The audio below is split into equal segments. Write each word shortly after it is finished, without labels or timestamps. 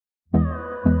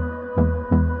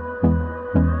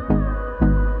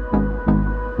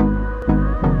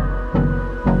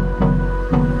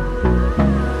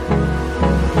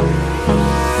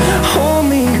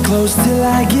close till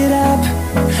I get up.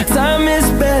 Time is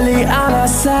barely on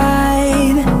our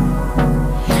side.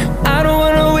 I don't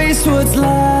wanna waste what's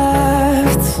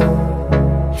left.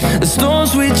 The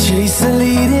storms we chase are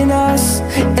leading us,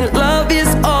 and love is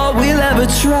all we'll ever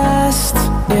trust.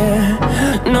 Yeah,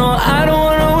 no, I don't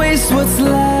wanna waste what's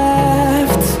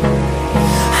left.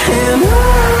 And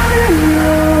on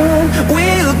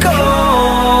we'll go,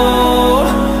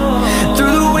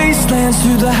 through the wastelands,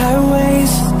 through the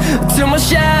highways, till my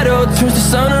shadow turns to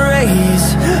sun rays.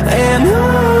 And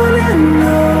on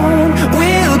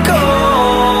we'll go,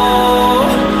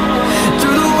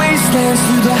 through the wastelands,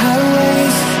 through the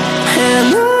highways,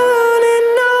 and on.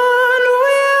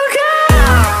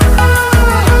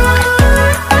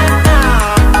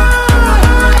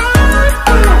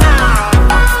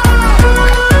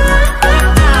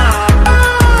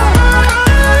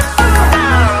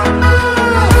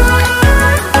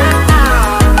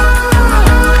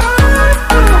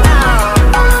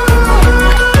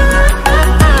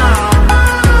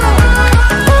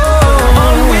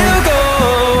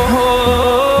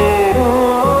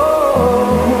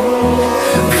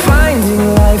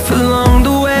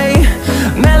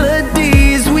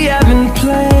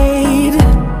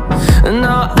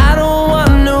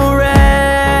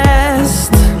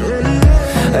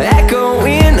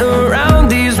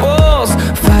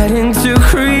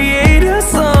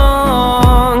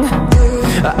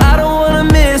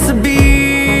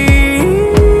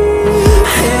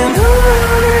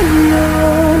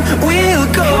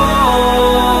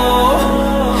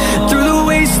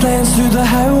 Through the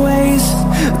highways,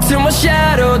 till my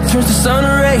shadow turns to sun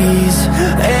rays.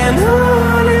 And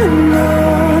on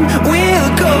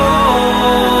we'll go,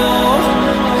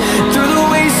 through the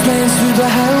wastelands, through the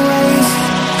highways,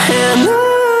 and on.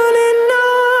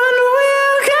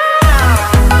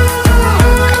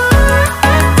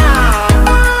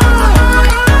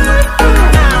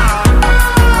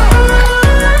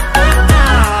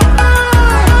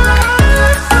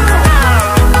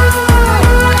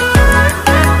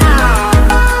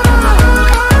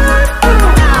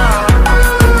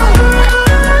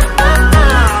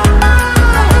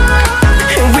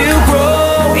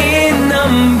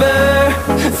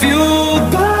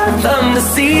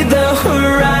 See the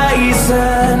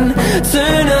horizon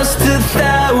turn us to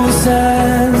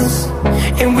thousands,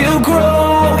 and we'll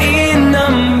grow in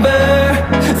number,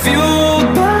 fueled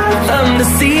by them to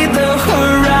see the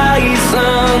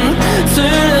horizon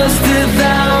turn us to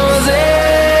thousands.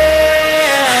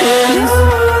 And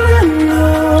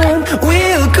on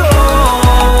we'll go,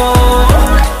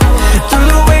 through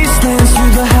the wastelands,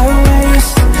 through the highways,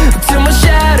 till my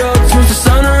shadow turns to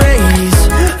sun rays.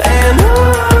 And on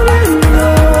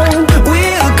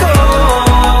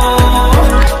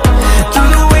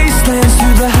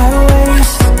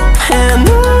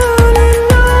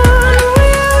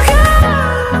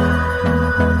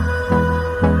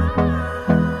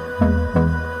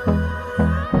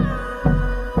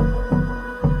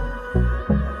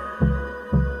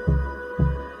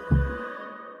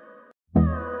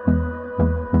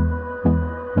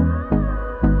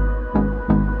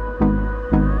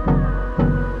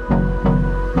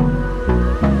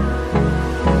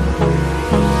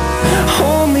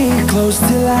close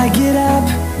till I get up.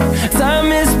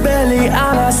 Time is barely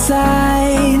on our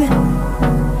side.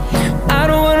 I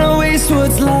don't wanna waste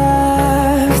what's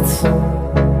left.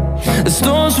 The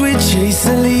storms we chase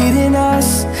are leading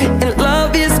us, and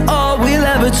love is all we'll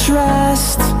ever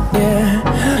trust. Yeah,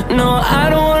 no, I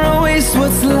don't wanna waste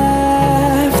what's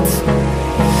left.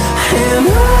 And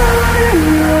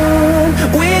on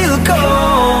we'll go,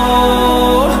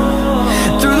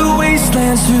 through the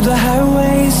wastelands, through the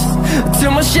highways,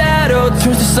 till my shadow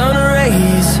turns to sun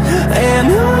rays. And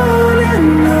on